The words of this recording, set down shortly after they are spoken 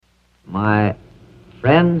My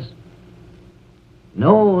friends,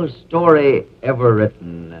 no story ever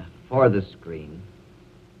written for the screen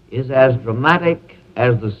is as dramatic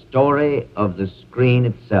as the story of the screen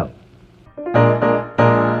itself.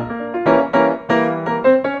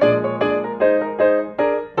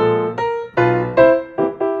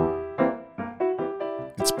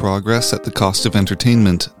 It's progress at the cost of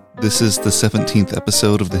entertainment. This is the 17th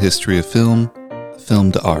episode of the History of Film,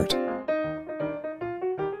 Film to Art.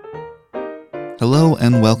 Hello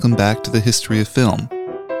and welcome back to the History of Film.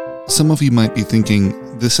 Some of you might be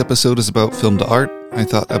thinking, this episode is about film to art. I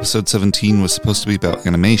thought episode 17 was supposed to be about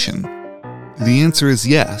animation. The answer is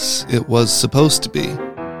yes, it was supposed to be.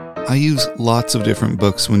 I use lots of different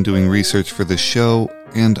books when doing research for this show,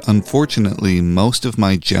 and unfortunately, most of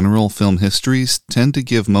my general film histories tend to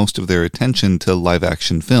give most of their attention to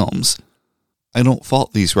live-action films. I don't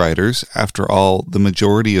fault these writers. After all, the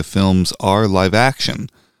majority of films are live-action.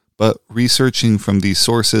 But researching from these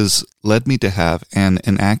sources led me to have an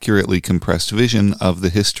inaccurately compressed vision of the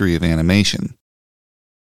history of animation.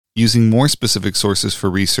 Using more specific sources for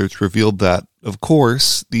research revealed that, of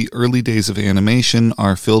course, the early days of animation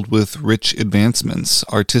are filled with rich advancements,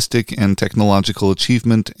 artistic and technological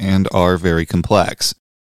achievement, and are very complex.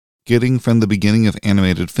 Getting from the beginning of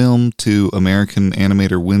animated film to American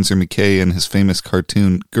animator Winsor McCay and his famous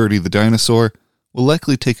cartoon Gertie the Dinosaur will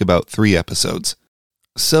likely take about 3 episodes.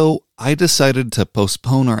 So, I decided to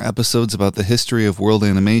postpone our episodes about the history of world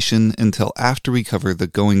animation until after we cover the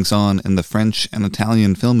goings-on in the French and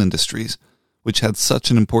Italian film industries, which had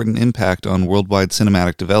such an important impact on worldwide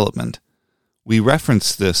cinematic development. We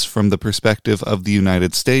referenced this from the perspective of the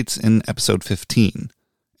United States in episode 15.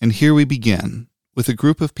 And here we begin, with a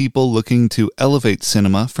group of people looking to elevate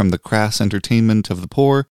cinema from the crass entertainment of the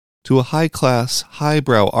poor to a high-class,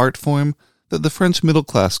 highbrow art form that the French middle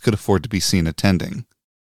class could afford to be seen attending.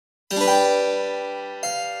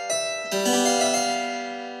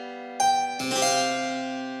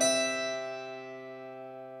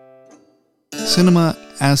 Cinema,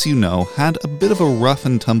 as you know, had a bit of a rough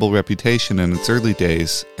and tumble reputation in its early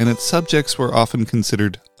days, and its subjects were often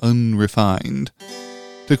considered unrefined.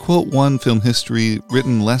 To quote one film history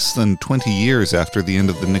written less than 20 years after the end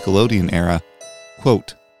of the Nickelodeon era,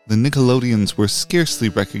 quote, "The Nickelodeons were scarcely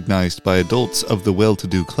recognized by adults of the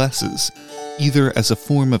well-to-do classes, either as a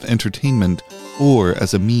form of entertainment or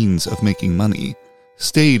as a means of making money.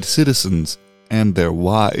 Staid citizens, and their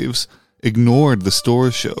wives, ignored the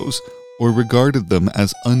store shows, or regarded them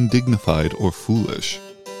as undignified or foolish."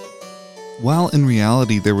 While in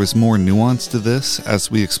reality there was more nuance to this,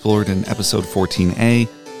 as we explored in episode 14a,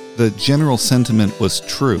 the general sentiment was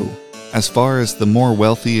true. As far as the more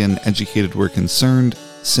wealthy and educated were concerned,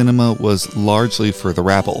 cinema was largely for the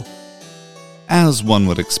rabble. As one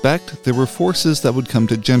would expect, there were forces that would come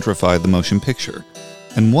to gentrify the motion picture,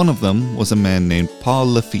 and one of them was a man named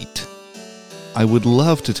Paul Lafitte. I would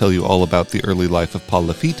love to tell you all about the early life of Paul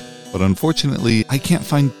Lafitte, but unfortunately, I can't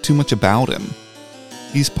find too much about him.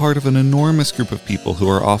 He's part of an enormous group of people who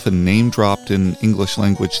are often name-dropped in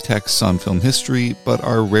English-language texts on film history, but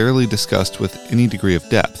are rarely discussed with any degree of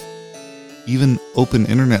depth. Even open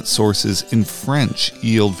internet sources in French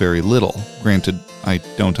yield very little. Granted, I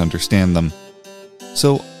don't understand them.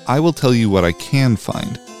 So I will tell you what I can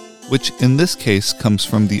find, which in this case comes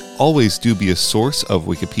from the always dubious source of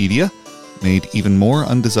Wikipedia, made even more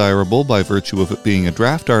undesirable by virtue of it being a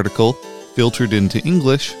draft article filtered into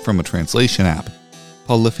English from a translation app.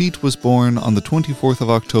 Paul Lafitte was born on the 24th of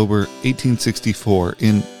October, 1864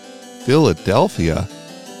 in Philadelphia.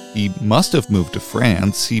 He must have moved to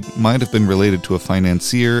France, he might have been related to a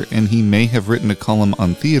financier, and he may have written a column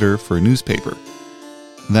on theater for a newspaper.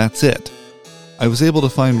 That's it. I was able to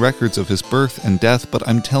find records of his birth and death, but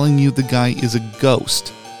I'm telling you the guy is a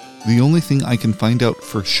ghost. The only thing I can find out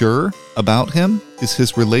for sure about him is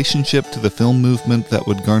his relationship to the film movement that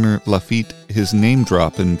would garner Lafitte his name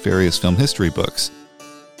drop in various film history books.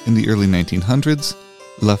 In the early 1900s,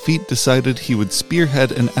 Lafitte decided he would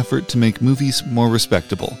spearhead an effort to make movies more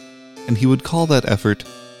respectable, and he would call that effort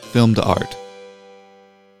film to art.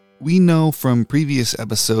 We know from previous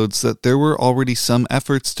episodes that there were already some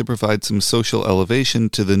efforts to provide some social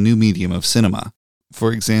elevation to the new medium of cinema.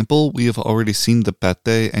 For example, we have already seen the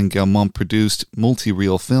Pathé and Gaumont produced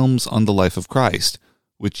multi-reel films on the life of Christ,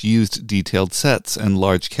 which used detailed sets and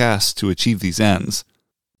large casts to achieve these ends.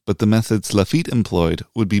 But the methods Lafitte employed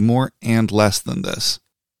would be more and less than this.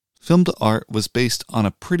 Film to art was based on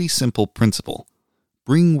a pretty simple principle.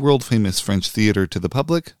 Bring world-famous French theater to the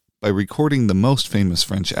public by recording the most famous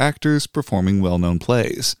French actors performing well-known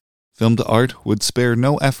plays. Film to art would spare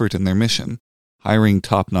no effort in their mission, hiring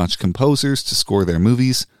top-notch composers to score their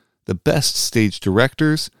movies, the best stage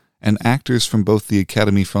directors, and actors from both the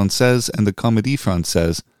Académie Française and the Comédie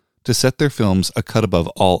Française to set their films a cut above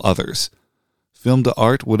all others. Film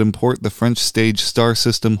d'Art would import the French stage star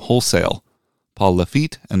system wholesale. Paul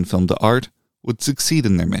Lafitte and Film d'Art would succeed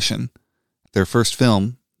in their mission. Their first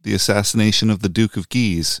film, The Assassination of the Duke of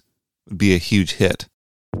Guise, would be a huge hit.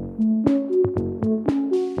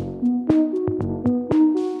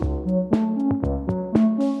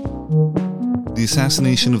 The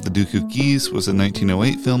Assassination of the Duke of Guise was a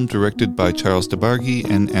 1908 film directed by Charles Debargy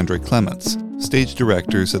and André Clements, stage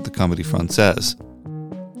directors at the Comédie Française.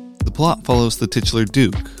 The plot follows the titular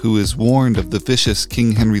Duke, who is warned of the vicious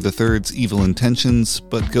King Henry III's evil intentions,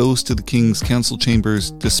 but goes to the king's council chambers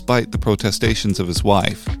despite the protestations of his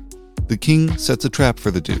wife. The king sets a trap for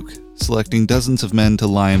the Duke, selecting dozens of men to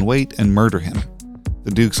lie in wait and murder him.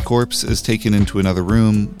 The Duke's corpse is taken into another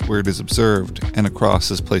room, where it is observed, and a cross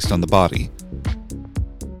is placed on the body.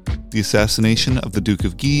 The Assassination of the Duke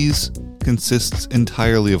of Guise consists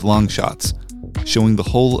entirely of long shots, showing the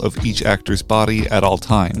whole of each actor's body at all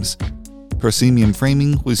times. Proscenium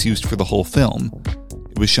framing was used for the whole film.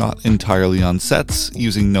 It was shot entirely on sets,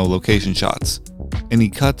 using no location shots. Any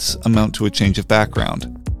cuts amount to a change of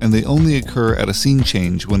background, and they only occur at a scene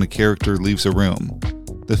change when a character leaves a room.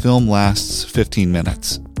 The film lasts 15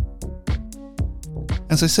 minutes.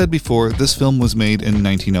 As I said before, this film was made in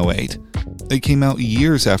 1908. It came out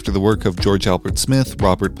years after the work of George Albert Smith,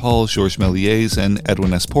 Robert Paul, Georges Méliès, and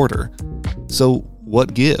Edwin S. Porter. So,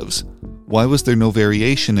 what gives? Why was there no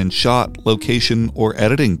variation in shot, location, or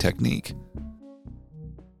editing technique?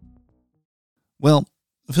 Well,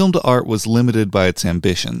 Film d'Art was limited by its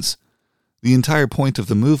ambitions. The entire point of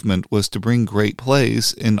the movement was to bring great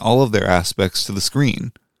plays in all of their aspects to the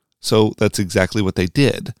screen. So that's exactly what they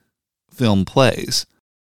did. Film plays.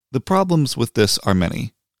 The problems with this are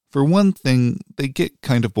many. For one thing, they get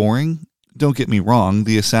kind of boring. Don't get me wrong,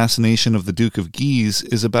 The Assassination of the Duke of Guise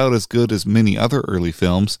is about as good as many other early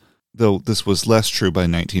films, though this was less true by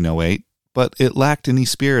 1908, but it lacked any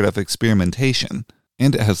spirit of experimentation,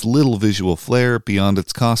 and it has little visual flair beyond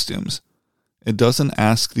its costumes. It doesn't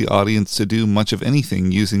ask the audience to do much of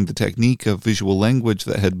anything using the technique of visual language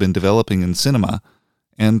that had been developing in cinema,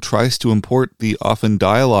 and tries to import the often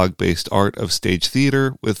dialogue-based art of stage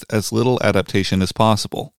theater with as little adaptation as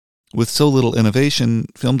possible. With so little innovation,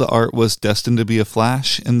 Film d'Art was destined to be a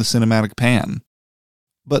flash in the cinematic pan.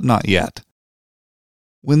 But not yet.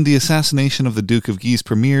 When The Assassination of the Duke of Guise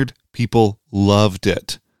premiered, people loved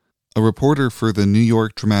it. A reporter for the New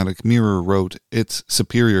York Dramatic Mirror wrote, "Its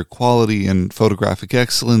superior quality and photographic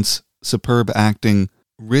excellence, superb acting,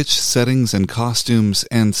 rich settings and costumes,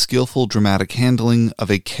 and skillful dramatic handling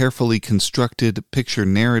of a carefully constructed picture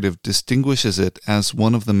narrative distinguishes it as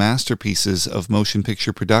one of the masterpieces of motion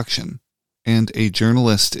picture production." And a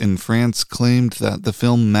journalist in France claimed that the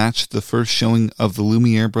film matched the first showing of the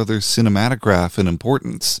Lumiere brothers' cinematograph in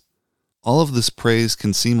importance. All of this praise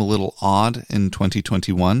can seem a little odd in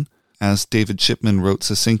 2021. As David Shipman wrote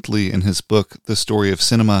succinctly in his book, The Story of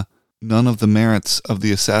Cinema, none of the merits of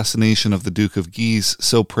The Assassination of the Duke of Guise,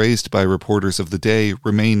 so praised by reporters of the day,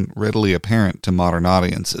 remain readily apparent to modern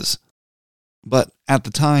audiences. But at the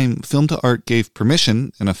time, Film d'Art gave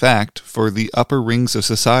permission, in effect, for the upper rings of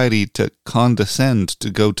society to condescend to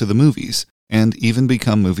go to the movies, and even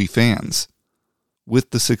become movie fans. With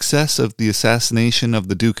the success of The Assassination of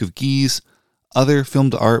the Duke of Guise, other Film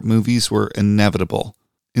d'Art movies were inevitable.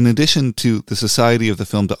 In addition to the Society of the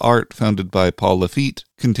Film d'Art founded by Paul Lafitte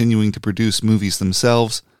continuing to produce movies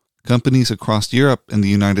themselves, companies across Europe and the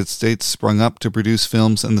United States sprung up to produce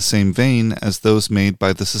films in the same vein as those made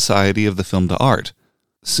by the Society of the Film d'Art.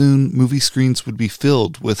 Soon, movie screens would be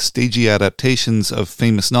filled with stagey adaptations of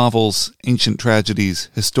famous novels, ancient tragedies,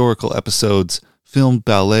 historical episodes, filmed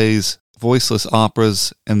ballets, voiceless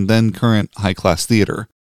operas, and then current high-class theater,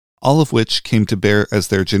 all of which came to bear as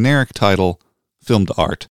their generic title, Film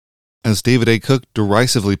d'Art. As David A. Cook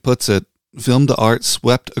derisively puts it, Film d'Art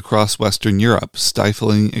swept across Western Europe,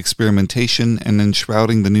 stifling experimentation and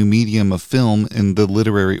enshrouding the new medium of film in the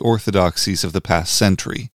literary orthodoxies of the past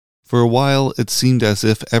century. For a while, it seemed as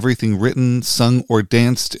if everything written, sung, or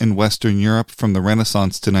danced in Western Europe from the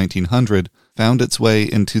Renaissance to 1900 found its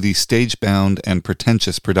way into these stage-bound and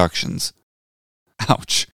pretentious productions.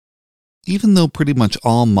 Ouch! Even though pretty much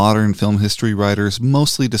all modern film history writers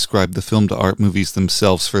mostly describe the Film d'Art movies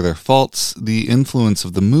themselves for their faults, the influence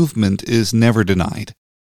of the movement is never denied.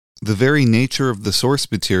 The very nature of the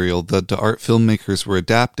source material that d'Art filmmakers were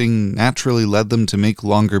adapting naturally led them to make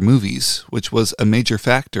longer movies, which was a major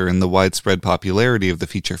factor in the widespread popularity of the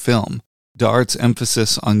feature film. D'Art's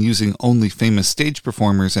emphasis on using only famous stage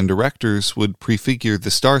performers and directors would prefigure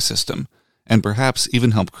the star system, and perhaps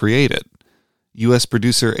even help create it. U.S.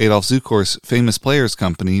 producer Adolf Zukor's Famous Players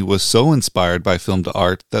Company was so inspired by Film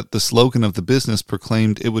d'Art that the slogan of the business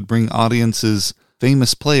proclaimed it would bring audiences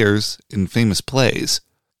famous players in famous plays,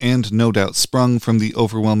 and no doubt sprung from the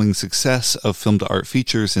overwhelming success of Film d'Art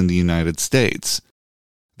features in the United States.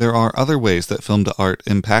 There are other ways that Film d'Art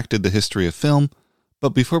impacted the history of film,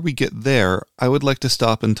 but before we get there, I would like to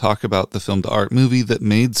stop and talk about the Film d'Art movie that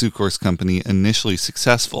made Zukor's company initially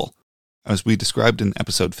successful. As we described in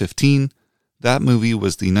episode 15, that movie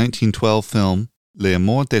was the 1912 film Les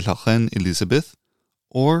Amours de la Reine Elisabeth,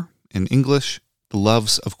 or, in English, The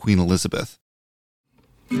Loves of Queen Elizabeth.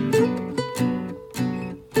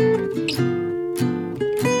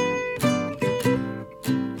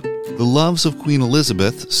 The Loves of Queen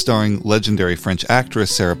Elizabeth, starring legendary French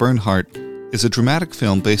actress Sarah Bernhardt, is a dramatic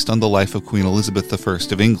film based on the life of Queen Elizabeth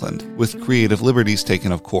I of England, with creative liberties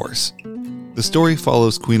taken, of course. The story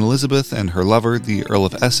follows Queen Elizabeth and her lover, the Earl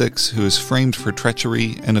of Essex, who is framed for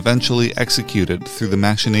treachery and eventually executed through the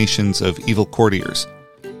machinations of evil courtiers.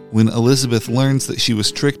 When Elizabeth learns that she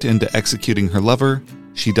was tricked into executing her lover,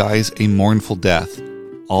 she dies a mournful death,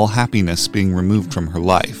 all happiness being removed from her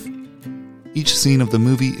life. Each scene of the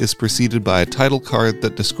movie is preceded by a title card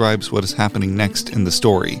that describes what is happening next in the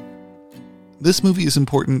story. This movie is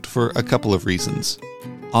important for a couple of reasons.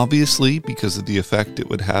 Obviously, because of the effect it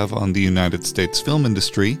would have on the United States film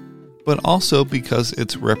industry, but also because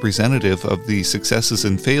it's representative of the successes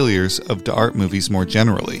and failures of d'Art movies more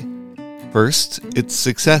generally. First, its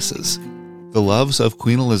successes. The Loves of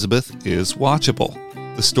Queen Elizabeth is watchable.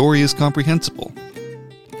 The story is comprehensible.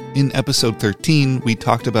 In episode 13, we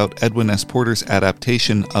talked about Edwin S. Porter's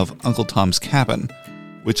adaptation of Uncle Tom's Cabin,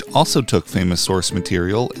 which also took famous source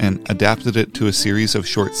material and adapted it to a series of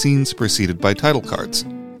short scenes preceded by title cards.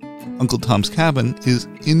 Uncle Tom's Cabin is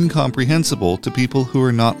incomprehensible to people who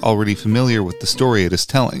are not already familiar with the story it is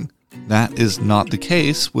telling. That is not the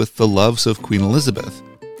case with The Loves of Queen Elizabeth.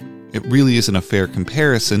 It really isn't a fair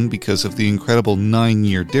comparison because of the incredible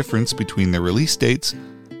 9-year difference between their release dates,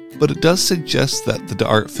 but it does suggest that the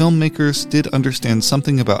d'Art filmmakers did understand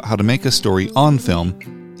something about how to make a story on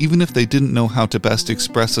film, even if they didn't know how to best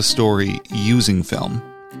express a story using film.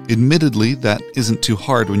 Admittedly, that isn't too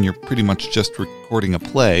hard when you're pretty much just recording a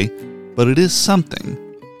play, but it is something.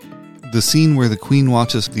 The scene where the Queen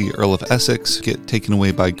watches the Earl of Essex get taken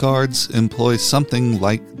away by guards employs something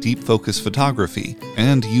like deep focus photography,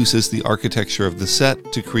 and uses the architecture of the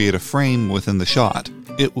set to create a frame within the shot.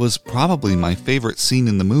 It was probably my favorite scene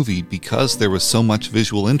in the movie because there was so much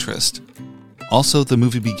visual interest. Also, the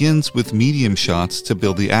movie begins with medium shots to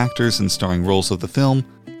build the actors and starring roles of the film,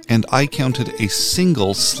 and I counted a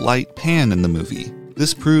single slight pan in the movie.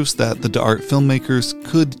 This proves that the d'Art filmmakers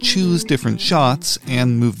could choose different shots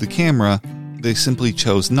and move the camera, they simply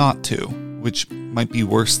chose not to, which might be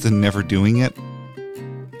worse than never doing it.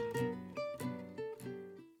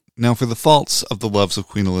 Now for the faults of The Loves of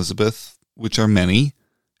Queen Elizabeth, which are many,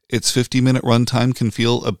 its 50-minute runtime can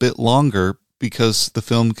feel a bit longer because the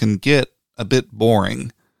film can get a bit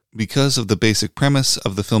boring. Because of the basic premise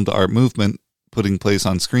of the film d'Art movement, putting plays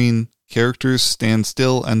on screen, characters stand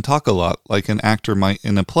still and talk a lot like an actor might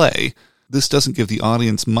in a play. This doesn't give the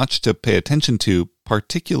audience much to pay attention to,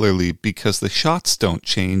 particularly because the shots don't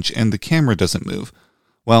change and the camera doesn't move.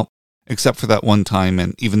 Well, except for that one time,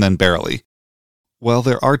 and even then barely. While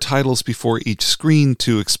there are titles before each screen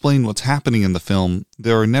to explain what's happening in the film,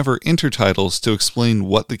 there are never intertitles to explain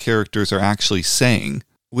what the characters are actually saying,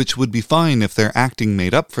 which would be fine if their acting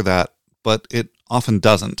made up for that, but it often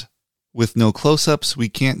doesn't. With no close-ups, we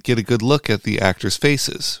can't get a good look at the actors'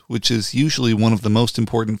 faces, which is usually one of the most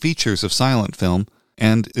important features of silent film,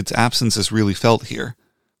 and its absence is really felt here.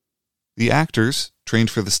 The actors,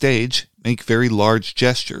 trained for the stage, make very large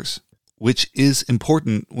gestures, which is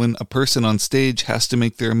important when a person on stage has to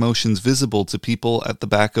make their emotions visible to people at the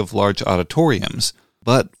back of large auditoriums.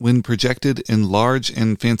 But when projected in large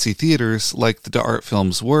and fancy theaters like the d'Art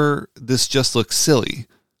films were, this just looks silly.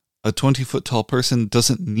 A 20-foot-tall person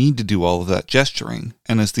doesn't need to do all of that gesturing,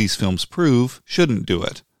 and as these films prove, shouldn't do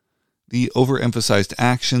it. The overemphasized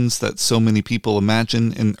actions that so many people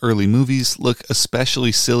imagine in early movies look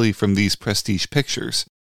especially silly from these prestige pictures.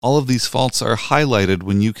 All of these faults are highlighted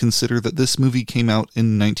when you consider that this movie came out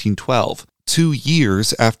in 1912, 2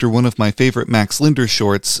 years after one of my favorite Max Linder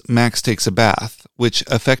shorts, Max Takes a Bath, which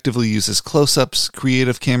effectively uses close-ups,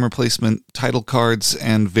 creative camera placement, title cards,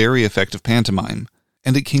 and very effective pantomime.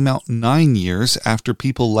 And it came out 9 years after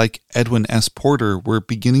people like Edwin S. Porter were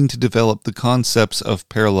beginning to develop the concepts of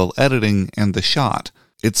parallel editing and the shot.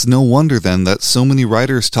 It's no wonder then that so many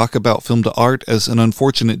writers talk about film to art as an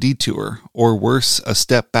unfortunate detour, or worse, a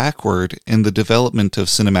step backward in the development of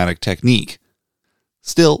cinematic technique.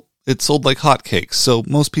 Still, it sold like hotcakes, so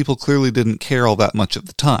most people clearly didn't care all that much at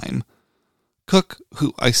the time. Cook,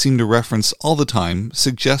 who I seem to reference all the time,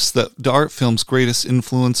 suggests that d'art film's greatest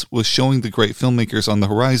influence was showing the great filmmakers on the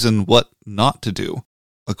horizon what not to do.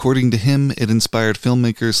 According to him, it inspired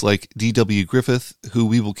filmmakers like D.W. Griffith, who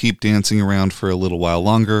we will keep dancing around for a little while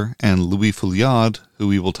longer, and Louis Feuillade, who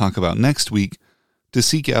we will talk about next week, to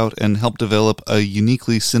seek out and help develop a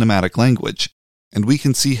uniquely cinematic language. And we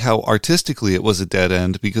can see how artistically it was a dead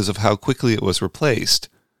end because of how quickly it was replaced.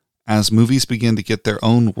 As movies began to get their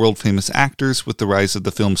own world-famous actors with the rise of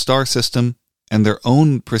the film star system, and their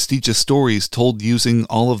own prestigious stories told using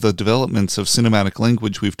all of the developments of cinematic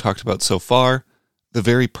language we've talked about so far, the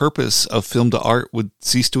very purpose of film to art would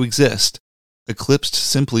cease to exist, eclipsed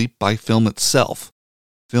simply by film itself.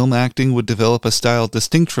 Film acting would develop a style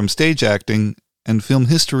distinct from stage acting, and film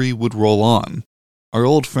history would roll on. Our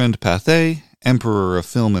old friend Pathé, Emperor of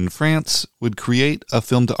Film in France, would create a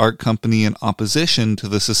film to art company in opposition to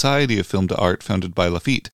the Society of Film to Art founded by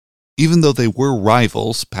Lafitte. Even though they were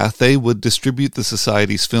rivals, Pathé would distribute the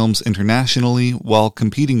Society's films internationally while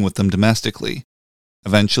competing with them domestically.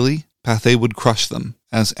 Eventually, Pathé would crush them,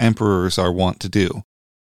 as emperors are wont to do.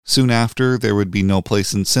 Soon after, there would be no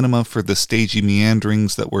place in cinema for the stagey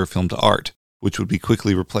meanderings that were film to art, which would be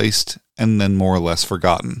quickly replaced and then more or less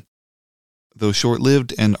forgotten. Though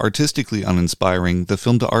short-lived and artistically uninspiring, the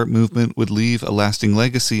film to art movement would leave a lasting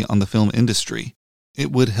legacy on the film industry.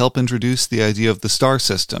 It would help introduce the idea of the star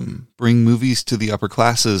system, bring movies to the upper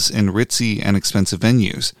classes in ritzy and expensive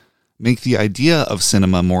venues, make the idea of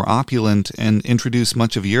cinema more opulent, and introduce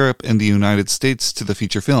much of Europe and the United States to the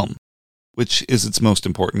feature film, which is its most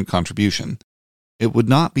important contribution. It would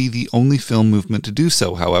not be the only film movement to do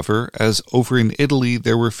so, however, as over in Italy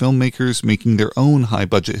there were filmmakers making their own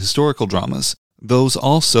high-budget historical dramas. Those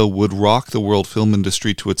also would rock the world film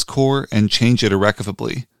industry to its core and change it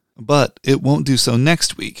irrevocably. But it won't do so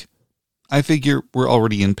next week. I figure we're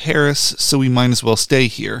already in Paris, so we might as well stay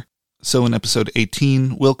here. So in episode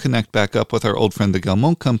 18, we'll connect back up with our old friend the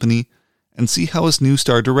Gaumont Company and see how his new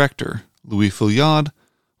star director, Louis Feuillade,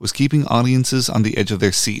 was keeping audiences on the edge of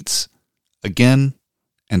their seats. Again,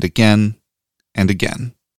 and again, and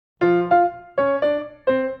again.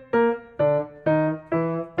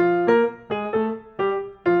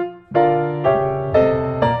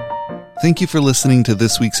 Thank you for listening to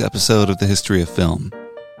this week's episode of The History of Film.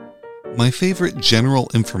 My favorite general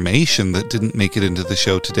information that didn't make it into the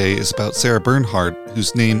show today is about Sarah Bernhardt,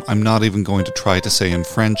 whose name I'm not even going to try to say in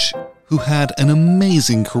French, who had an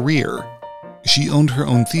amazing career. She owned her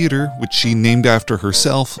own theater, which she named after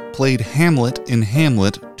herself, played Hamlet in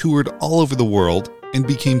Hamlet, toured all over the world, and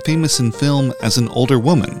became famous in film as an older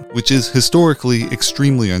woman, which is historically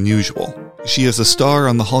extremely unusual. She is a star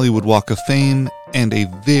on the Hollywood Walk of Fame and a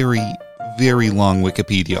very, very long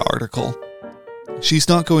Wikipedia article. She's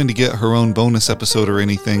not going to get her own bonus episode or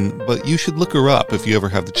anything, but you should look her up if you ever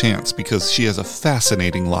have the chance, because she has a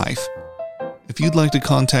fascinating life. If you'd like to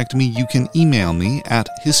contact me, you can email me at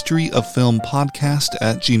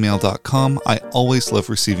historyoffilmpodcast@gmail.com. I always love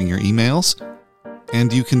receiving your emails.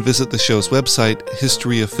 And you can visit the show's website,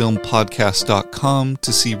 historyoffilmpodcast.com,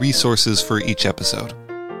 to see resources for each episode.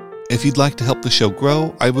 If you'd like to help the show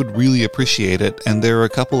grow, I would really appreciate it, and there are a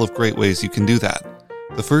couple of great ways you can do that.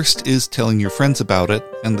 The first is telling your friends about it,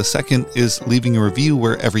 and the second is leaving a review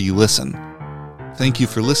wherever you listen. Thank you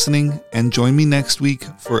for listening, and join me next week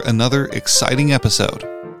for another exciting episode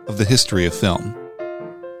of The History of Film.